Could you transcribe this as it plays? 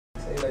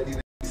They like these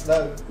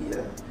slow.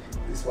 Yeah.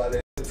 That's why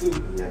they too.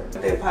 Yeah.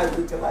 They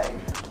probably looking like,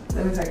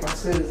 let me take my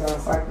shoes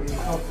off so I can be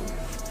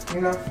comfortable.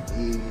 You know?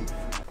 Yeah.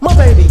 My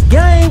baby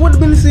gang, what the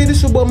business is?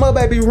 This your boy, my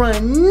baby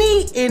run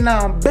neat, and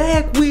I'm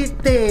back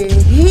with the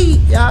heat,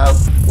 y'all.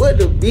 What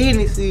the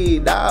business is,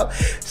 dog?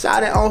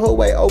 Shout out on her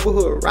way over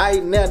here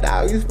right now,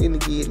 dog. You finna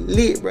get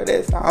lit, bro.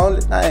 That's the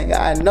only thing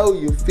I know.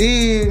 You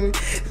feel me?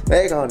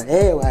 Back on the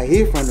head right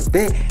here from the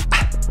back.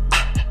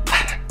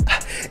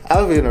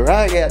 I'm finna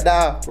rock out,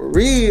 dog. For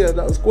real,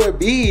 though. Square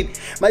bead.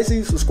 Make sure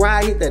you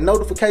subscribe, hit that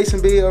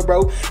notification bell,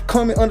 bro.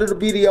 Comment under the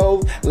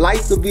video,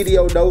 like the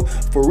video, though.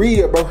 For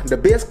real, bro. The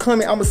best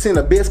comment, I'ma send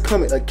the best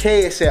comment, a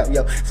cash out,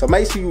 yo. So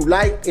make sure you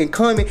like and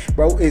comment,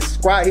 bro, and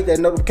subscribe, hit that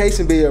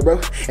notification bell, bro.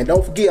 And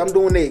don't forget, I'm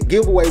doing that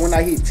giveaway when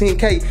I hit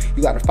 10K.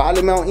 You gotta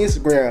follow me on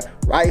Instagram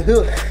right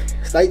here.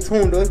 Stay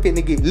tuned, though. It's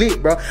finna get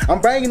lit, bro.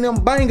 I'm bringing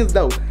them bangers,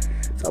 though.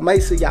 So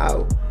make sure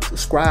y'all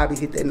subscribe and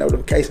hit that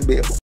notification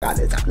bell.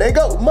 Let's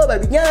go, my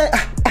baby gang.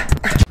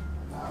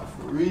 Nah,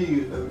 for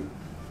real, though.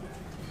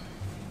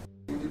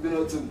 What you been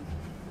up to?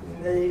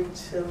 They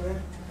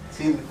chilling.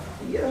 Chilling?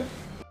 Yeah.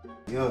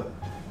 Yeah.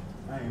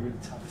 I ain't really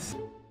talking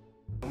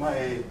shit. My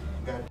head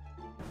got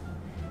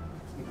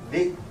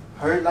dick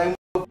hurt like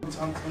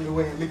I'm coming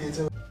away and look at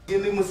you.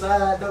 Give me a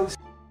massage, though.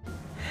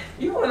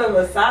 You want a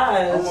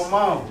massage? On my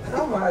mom.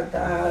 Oh my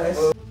gosh.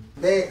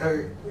 Back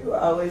hurt. You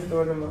always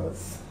doing the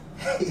most.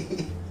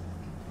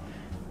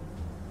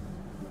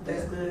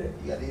 That's good.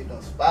 You gotta hit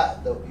them spots,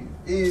 though. You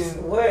feel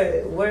me?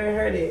 Where it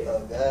hurt it? Oh,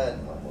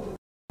 God, my mother.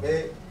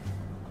 Back.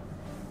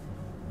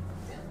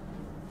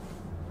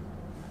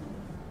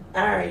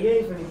 Alright, you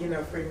ain't finna get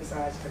no free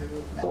massage for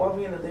me. Walk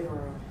me in the living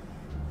room.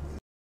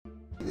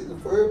 It's the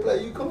first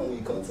place you come to a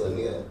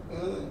nigga.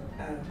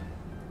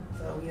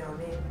 So we on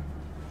it?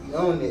 You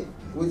own it.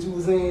 What you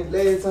was saying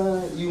last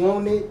time, you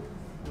own it?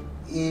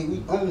 Yeah,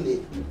 we own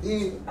it.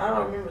 Yeah. I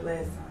don't remember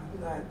last time. You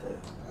got to.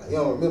 You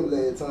don't remember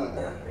last time.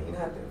 You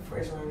have to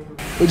fresh one in.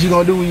 What you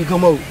gonna do when you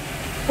come over?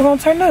 We're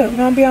gonna turn up. We're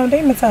gonna be on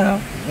demon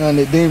time. On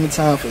that demon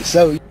time for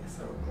sure.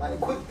 Like,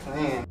 quit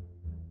playing.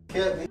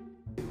 Kevin.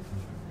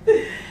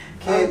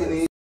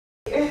 Kevin.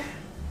 You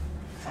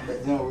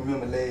don't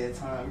remember last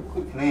time.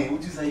 Quit playing.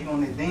 What you say, you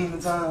on that demon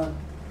time?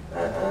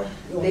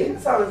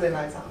 Demon time is at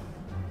night time.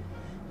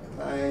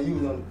 Man, you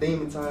was on the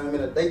demon time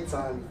in the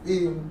daytime, you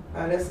feel me?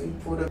 That's what you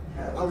pulled up.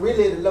 I'm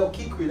really at the low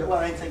key crib. That's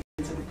why I ain't taking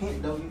it to the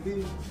pimp though, you feel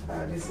me?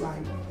 This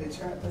like the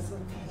trap or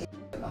something.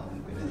 No,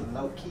 it's a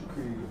low key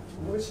crib.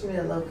 What you mean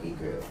a low key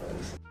girl for?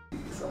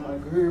 So my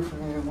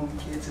girlfriend want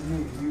to catch a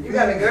nigga. You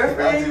got a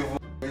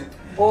girlfriend?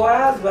 Boy,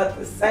 I was about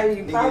to say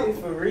you probably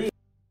for real.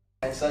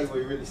 I ain't say where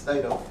you really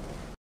stay though.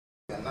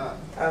 Nah.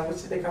 What you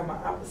think I'm my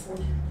opposite?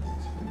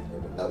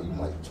 No, you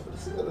might try to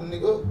set a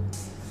nigga up.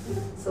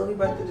 So what you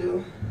about to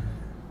do?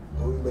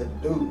 What we about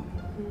to do?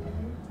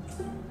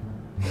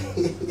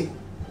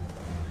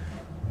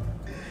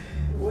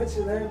 What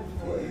you learning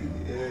for?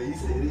 Yeah, you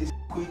said this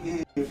quick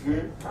ass,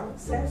 girl. I'm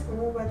just asking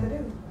what we about to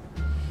do.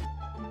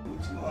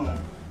 What you on?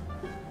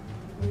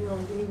 We on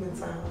demon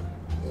time.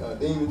 Yeah,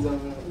 demon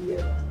time?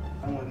 Yeah.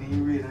 I wasn't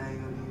even ready. I ain't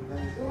gonna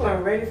even You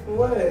weren't ready for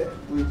what?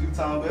 What you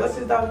talking about? What's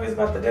this dog is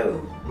about to do?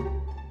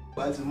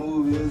 Watch a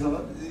movie or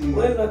something.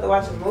 We're about to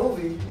watch a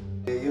movie.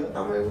 Yeah, yeah.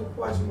 I mean, we can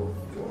watch a movie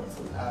if you want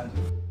to.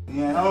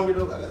 You ain't hungry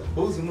though? I got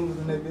boozy noodles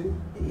in that bitch.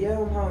 Yeah,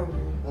 I'm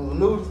hungry. Want some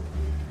noodles?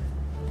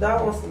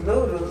 Dog wants some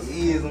noodles.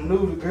 Yeah, some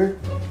noodles, girl.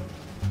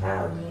 Oh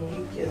man,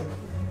 you kill me.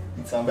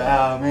 You talking about,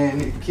 oh man,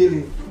 nigga kill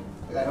it.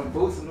 I got them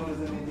boozy noodles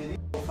in that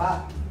bitch.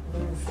 5.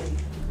 Let me see.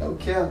 No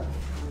cap.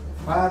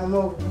 5 them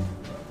over.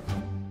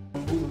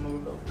 Boozy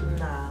noodles though.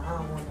 Nah, I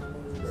don't want no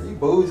noodles. Girl, you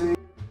boozy.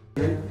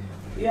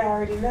 You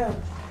already know.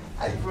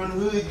 I you from the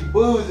hood, you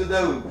boozy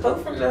though.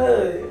 Come from the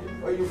hood.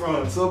 Where you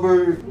from?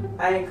 Suburb?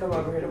 I ain't come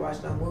over here to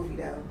watch no movie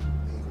though.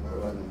 You ain't come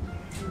over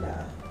here.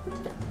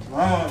 Nah.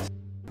 Wrong.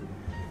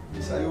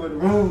 You say you in the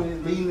room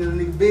and beating in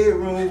the nigga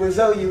bedroom, but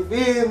so you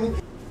feel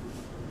me?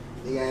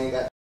 Nigga ain't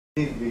got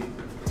TV.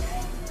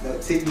 No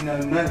TV, no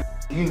nothing.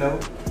 You know,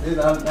 this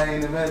the only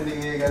thing that matters,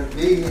 nigga ain't got a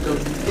bed, so you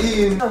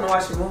feel me? I don't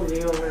watch a movie,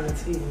 you don't run the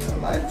TV.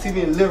 I'm like TV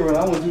in the living room, I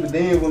want you to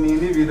dance with me in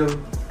this video.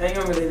 I ain't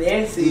gonna really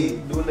dance. See,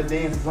 doing the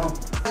dance or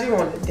something. You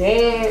want to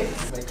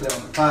dance? Make clear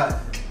on the pot.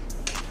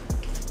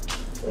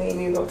 We ain't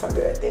even gonna talk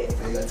about that.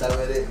 You gotta talk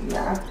about that?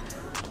 Nah.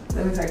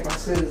 Let me take my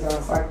shoes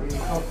off so I can be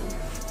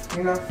comfortable.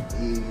 You know?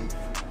 Yeah.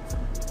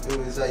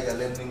 You say you gotta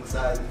let them niggas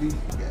side the beat.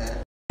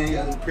 You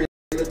got some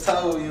pretty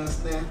toe, you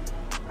understand?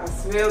 I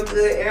smell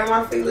good and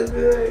my feet look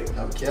good.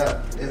 No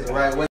cap. That's the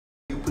right way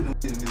you put them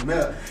in the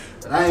milk.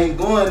 But I ain't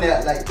going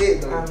out like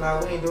that though. I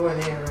know, we ain't doing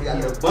that right You got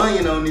now. the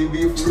bunion on this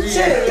bitch for real.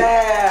 Chill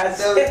out.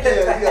 So, yeah,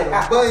 you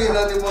got the bunion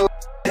on this motherfucker.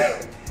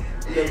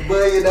 The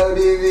bunion on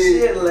this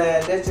bitch. Chill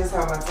out. That's just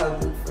how my toe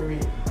look for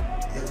real.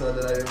 That's all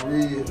that ain't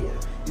real. Yeah.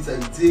 You say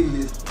you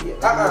ticklish. Yeah.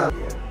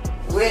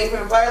 Yeah. We ain't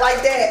gonna play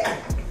like that.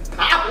 I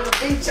will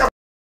beat your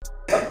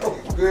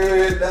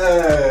Good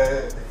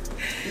night.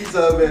 You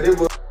talking about this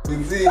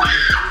motherfucking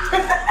ticklish.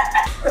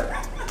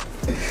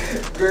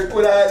 Girl,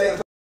 quit all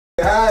that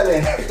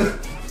hollering.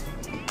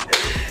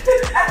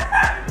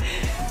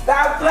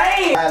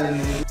 smiling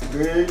in this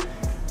girl.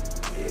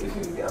 Yeah, you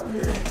can get over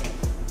here.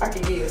 I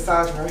can get a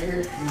massage right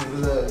here.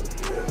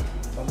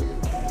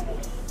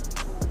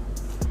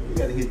 You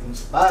gotta hit them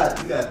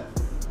spots. You gotta.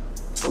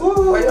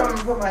 Ooh. Wait, I'm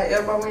gonna put my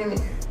elbow in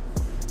it.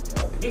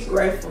 It's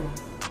grateful. You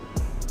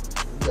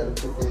gotta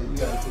put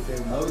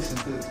that motion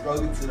to the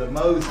stroke to the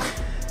motion.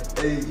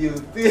 Hey, you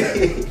feel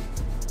it.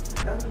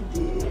 I'm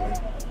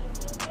dead.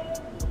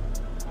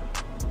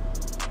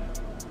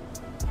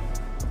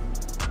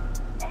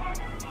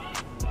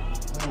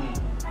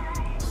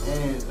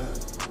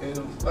 And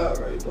them spot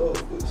right there,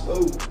 for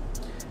sure.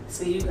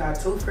 See, you got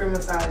 2 free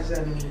massages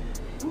at me.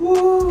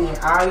 Woo! And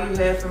all you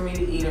had for me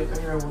to eat up in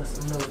here was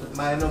some noodles.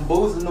 Man, them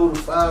boots are noodle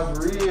 5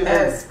 for real.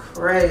 That's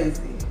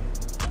crazy.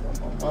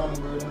 My mama,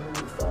 bro, them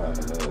noodles 5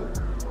 though.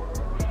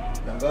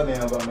 Don't go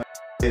down by my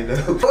head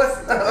though.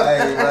 What's up?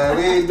 Hey, man,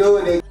 we ain't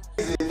doing that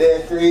in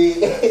that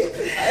 3.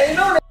 I ain't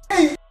know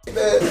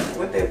that.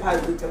 What that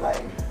pipe looking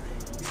like?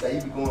 You say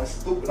you be going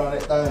stupid on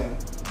that thing.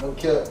 No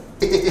cap.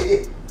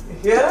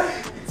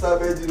 Yeah? Talk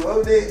about you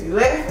over there. You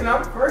laughing?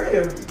 I'm for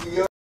real.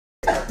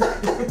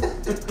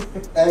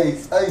 Hey,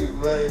 say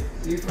man.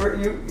 You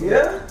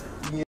yeah?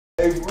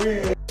 Hey, for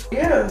real.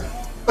 Yeah.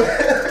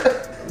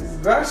 There's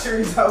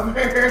groceries over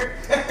here.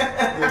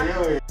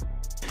 Yeah,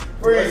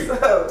 What's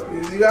up?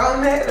 Is you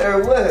on that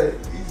or what?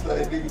 He's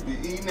like, nigga be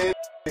eating that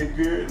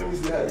girl. Let me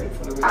see how they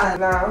put it.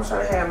 Nah, I'm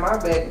trying to have my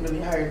back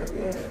really hurt.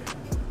 Yeah.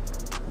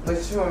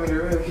 But you want me to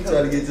really You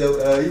trying to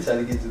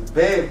get your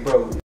bag,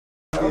 bro.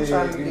 I'm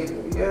trying to get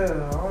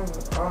yeah, I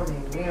don't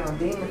even be on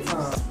demon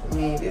time. I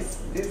mean, this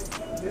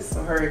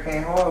some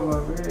hurricane horrible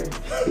over here.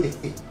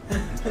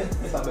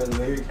 Something about the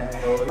hurricane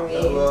horrible. I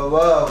mean,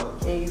 Wow.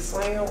 Can you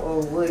swim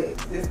or what?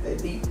 This that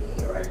deep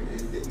end right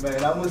here.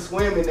 Man, I'm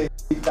swimming in that.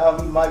 You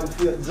thought me Michael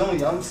Phelps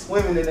Jr. I'm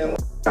swimming in that one.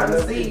 Trying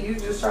to see, you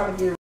just trying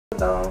to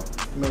get on.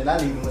 Man, I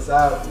need a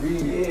massage for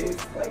real. Yeah,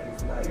 it's like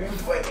it's not even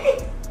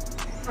funny.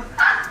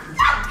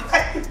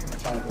 I'm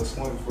trying to go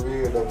swim for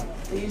real though.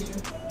 Did you?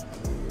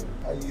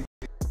 Yeah. How you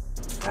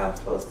I'm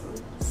supposed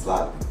to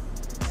slap.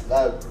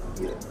 slide?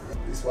 Yeah.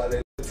 This why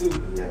they too.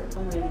 Yeah.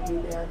 I'm ready to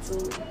get down to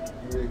it.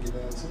 You ready to get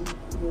down too?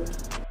 Yeah.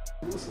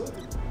 What's up?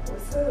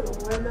 What's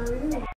up? I know you.